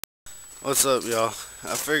What's up, y'all?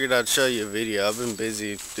 I figured I'd show you a video. I've been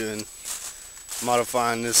busy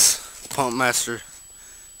modifying this Pump Master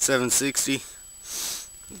 760.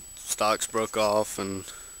 Stocks broke off and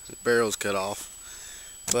the barrel's cut off.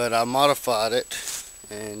 But I modified it,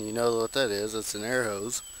 and you know what that is. It's an air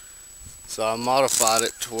hose. So I modified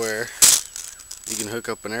it to where you can hook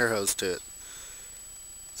up an air hose to it.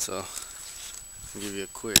 So I'll give you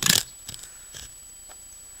a quick.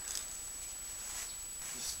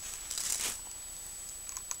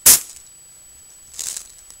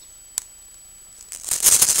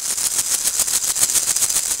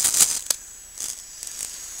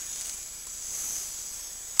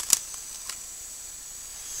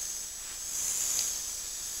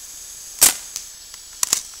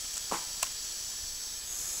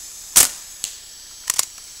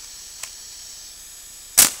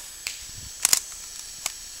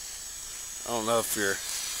 I don't know if you're able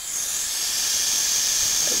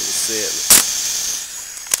to see it,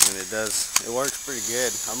 but it works pretty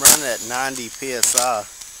good. I'm running at 90 psi.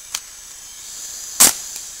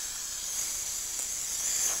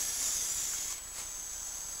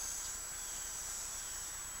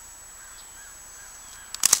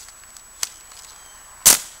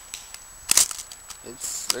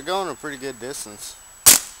 They're going a pretty good distance.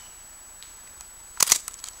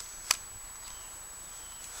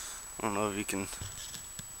 I don't know if you can,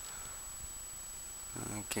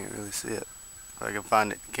 I can't really see it. If I can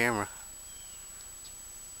find it in the camera.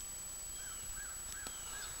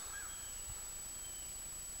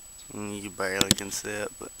 You barely can see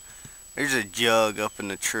it, but there's a jug up in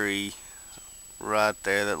the tree right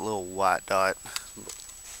there, that little white dot.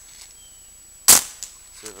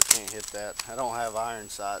 See if I can't hit that. I don't have iron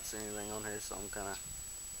sights or anything on here, so I'm kind of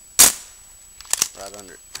right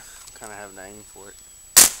under it. I'm kind of having to aim for it.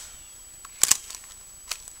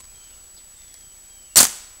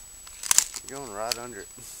 Going right under it.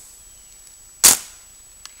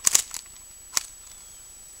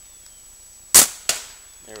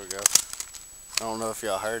 There we go. I don't know if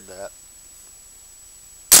y'all heard that.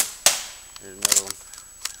 Here's another one.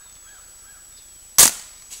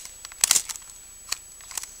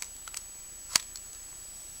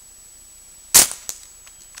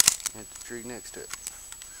 Hit the tree next to it.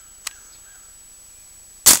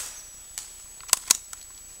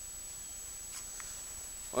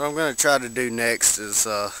 What I'm going to try to do next is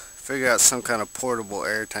figure out some kind of portable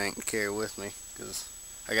air tank to carry with me, because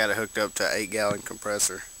I got it hooked up to an 8-gallon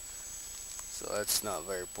compressor, so that's not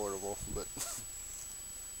very portable, but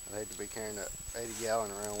I hate to be carrying that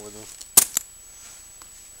 80-gallon around with me.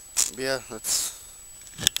 But yeah, let's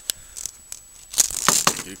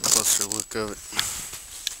get a closer look of it.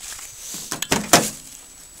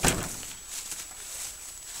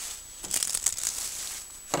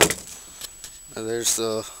 Now there's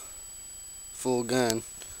the full gun.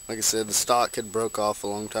 Like I said, the stock had broke off a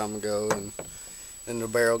long time ago, and then the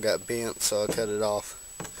barrel got bent, so I cut it off.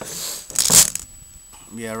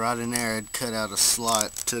 Yeah, right in there I'd cut out a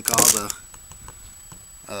slot, took all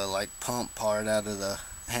the like pump part out of the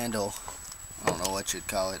handle. I don't know what you'd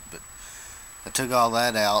call it, but I took all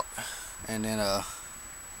that out, and then I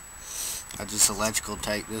just electrical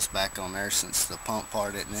taped this back on there, since the pump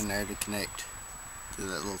part isn't in there to connect to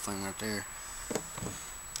that little thing right there.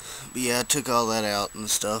 But yeah, I took all that out and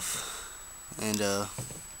stuff, and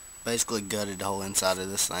basically gutted the whole inside of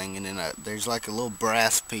this thing, and then there's like a little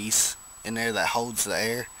brass piece in there that holds the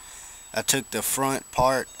air. I took the front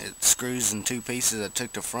part, it screws in two pieces. I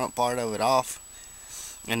took the front part of it off,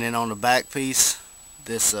 and then on the back piece,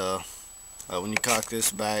 this when you cock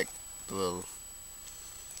this back, it's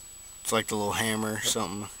like the little hammer or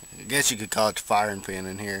something. I guess you could call it the firing pin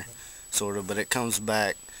in here, sort of, but it comes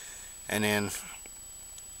back, and then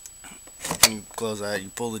you close that, you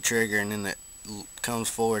pull the trigger, and then it comes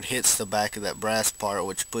forward, hits the back of that brass part,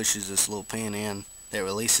 which pushes this little pin in that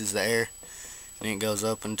releases the air, and it goes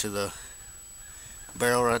up into the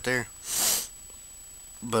barrel right there.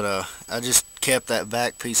 But I just kept that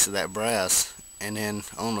back piece of that brass, and then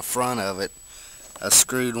on the front of it I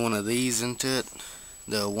screwed one of these into it,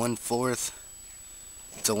 the 1/4.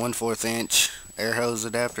 It's a 1/4 inch air hose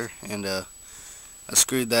adapter, and I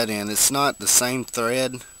screwed that in. It's not the same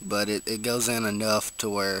thread, but it goes in enough to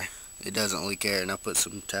where it doesn't leak air, and I put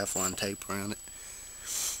some Teflon tape around it.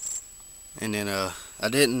 And then I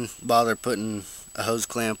didn't bother putting a hose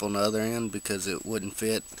clamp on the other end because it wouldn't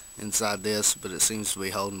fit inside this, but it seems to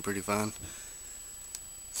be holding pretty fine.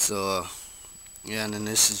 So yeah, and then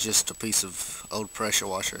this is just a piece of old pressure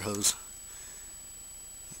washer hose.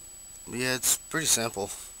 But yeah, it's pretty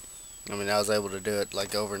simple. I mean, I was able to do it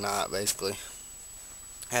like overnight, basically.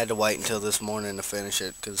 I had to wait until this morning to finish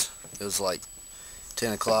it because It was like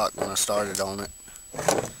 10 o'clock when I started on it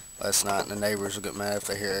last night, and the neighbors will get mad if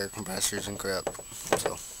they hear air compressors and crap.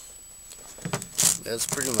 So that's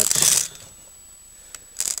pretty much.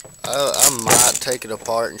 I might take it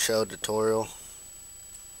apart and show a tutorial.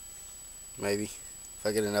 Maybe if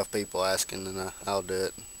I get enough people asking, then I'll do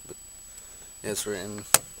it. But it's written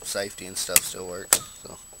safety and stuff still works.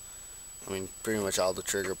 So I mean, pretty much all the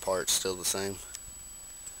trigger parts still the same.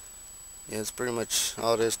 Yeah, it's pretty much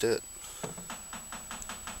all it is to it.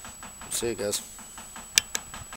 See you guys.